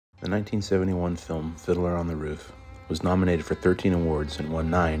The 1971 film Fiddler on the Roof was nominated for 13 awards and won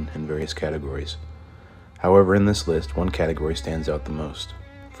 9 in various categories. However, in this list, one category stands out the most.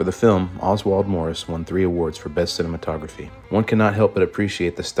 For the film, Oswald Morris won 3 awards for Best Cinematography. One cannot help but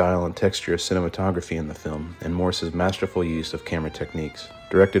appreciate the style and texture of cinematography in the film and Morris's masterful use of camera techniques.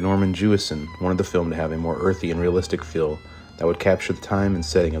 Director Norman Jewison wanted the film to have a more earthy and realistic feel that would capture the time and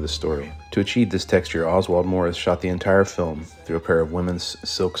setting of the story. To achieve this texture, Oswald Morris shot the entire film through a pair of women's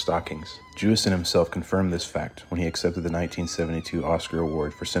silk stockings. Jewison himself confirmed this fact when he accepted the 1972 Oscar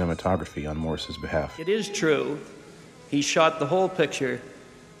Award for cinematography on Morris's behalf. It is true, he shot the whole picture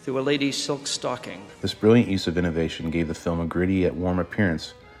through a lady's silk stocking. This brilliant use of innovation gave the film a gritty yet warm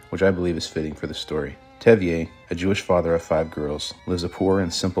appearance, which I believe is fitting for the story. Tevye, a Jewish father of 5 girls, lives a poor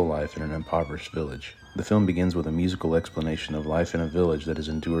and simple life in an impoverished village. The film begins with a musical explanation of life in a village that is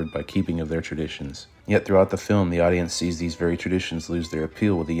endured by keeping of their traditions. Yet throughout the film, the audience sees these very traditions lose their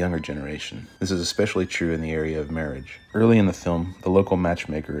appeal with the younger generation. This is especially true in the area of marriage. Early in the film, the local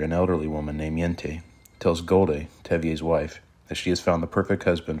matchmaker, an elderly woman named Yente, tells Golde, Tevye's wife, that she has found the perfect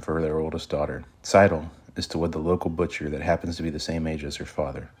husband for their oldest daughter. Seidel is to wed the local butcher that happens to be the same age as her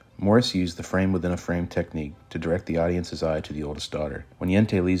father. Morris used the frame-within-a-frame technique to direct the audience's eye to the oldest daughter. When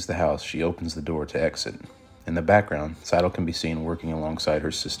Yente leaves the house, she opens the door to exit. In the background, Seidel can be seen working alongside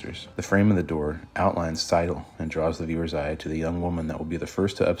her sisters. The frame of the door outlines Seidel and draws the viewer's eye to the young woman that will be the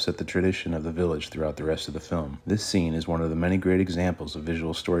first to upset the tradition of the village throughout the rest of the film. This scene is one of the many great examples of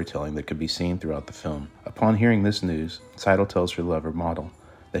visual storytelling that could be seen throughout the film. Upon hearing this news, Seidel tells her lover, Model,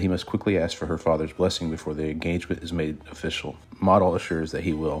 that he must quickly ask for her father's blessing before the engagement is made official. Model assures that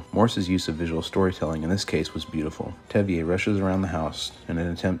he will. Morris's use of visual storytelling in this case was beautiful. Tevye rushes around the house in an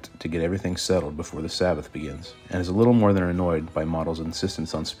attempt to get everything settled before the Sabbath begins, and is a little more than annoyed by Model's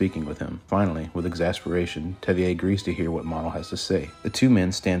insistence on speaking with him. Finally, with exasperation, Tevye agrees to hear what Model has to say. The 2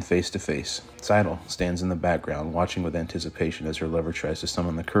 men stand face to face. Seidel stands in the background, watching with anticipation as her lover tries to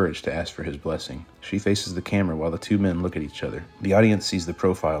summon the courage to ask for his blessing. She faces the camera while the 2 men look at each other. The audience sees the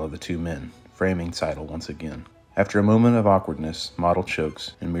profile of the 2 men, framing Seidel once again. After a moment of awkwardness, Model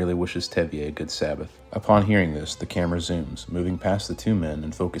chokes and merely wishes Tevye a good Sabbath. Upon hearing this, the camera zooms, moving past the 2 men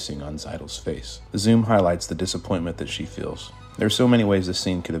and focusing on Seidel's face. The zoom highlights the disappointment that she feels. There are so many ways this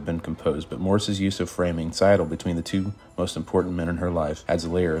scene could have been composed, but Morris's use of framing Seidel between the 2 most important men in her life adds a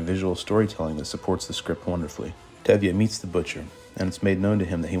layer of visual storytelling that supports the script wonderfully. Tevye meets the butcher, and it's made known to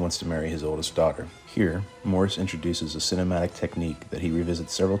him that he wants to marry his oldest daughter. Here, Morris introduces a cinematic technique that he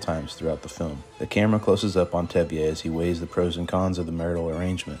revisits several times throughout the film. The camera closes up on Tevye as he weighs the pros and cons of the marital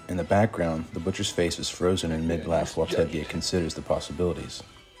arrangement. In the background, the butcher's face is frozen in mid-laugh while Tevye considers the possibilities.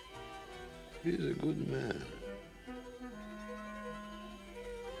 He's a good man.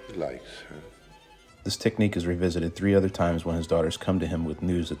 He likes her. This technique is revisited 3 other times when his daughters come to him with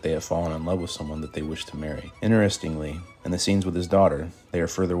news that they have fallen in love with someone that they wish to marry. Interestingly, in the scenes with his daughter, they are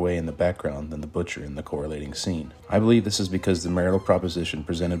further away in the background than the butcher in the correlating scene. I believe this is because the marital proposition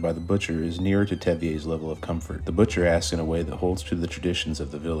presented by the butcher is nearer to Tevye's level of comfort. The butcher asks in a way that holds to the traditions of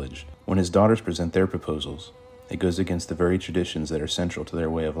the village. When his daughters present their proposals, it goes against the very traditions that are central to their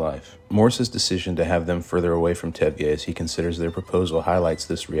way of life. Morris's decision to have them further away from Tevye as he considers their proposal highlights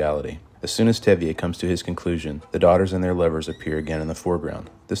this reality. As soon as Tevye comes to his conclusion, the daughters and their lovers appear again in the foreground.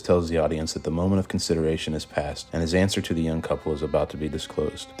 This tells the audience that the moment of consideration is past, and his answer to the young couple is about to be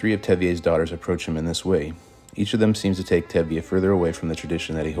disclosed. 3 of Tevye's daughters approach him in this way. Each of them seems to take Tevye further away from the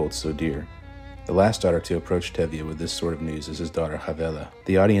tradition that he holds so dear. The last daughter to approach Tevye with this sort of news is his daughter Havela.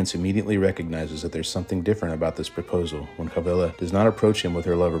 The audience immediately recognizes that there's something different about this proposal when Havela does not approach him with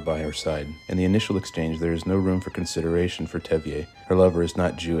her lover by her side. In the initial exchange, there is no room for consideration for Tevye. Her lover is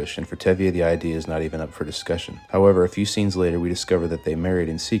not Jewish, and for Tevye the idea is not even up for discussion. However, a few scenes later we discover that they married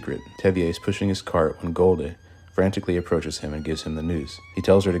in secret. Tevye is pushing his cart when Golde frantically approaches him and gives him the news. He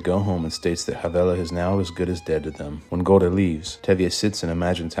tells her to go home and states that Havela is now as good as dead to them. When Golde leaves, Tevye sits and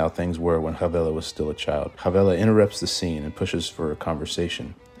imagines how things were when Havela was still a child. Havela interrupts the scene and pushes for a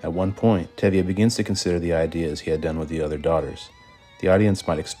conversation. At one point, Tevye begins to consider the idea as he had done with the other daughters. The audience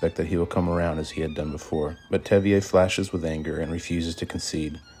might expect that he will come around as he had done before, but Tevye flashes with anger and refuses to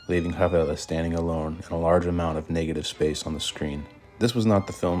concede, leaving Havela standing alone in a large amount of negative space on the screen. This was not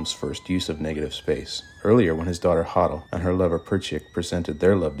the film's first use of negative space. Earlier, when his daughter Hadel and her lover Perchik presented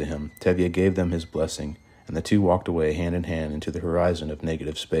their love to him, Tevye gave them his blessing, and the 2 walked away hand in hand into the horizon of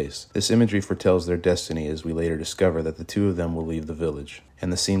negative space. This imagery foretells their destiny as we later discover that the 2 of them will leave the village.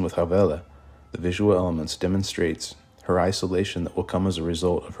 In the scene with Havela, the visual elements demonstrates her isolation that will come as a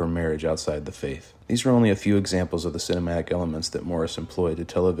result of her marriage outside the faith. These are only a few examples of the cinematic elements that Morris employed to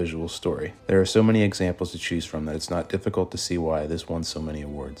tell a visual story. There are so many examples to choose from that it's not difficult to see why this won so many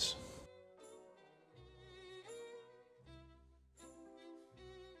awards.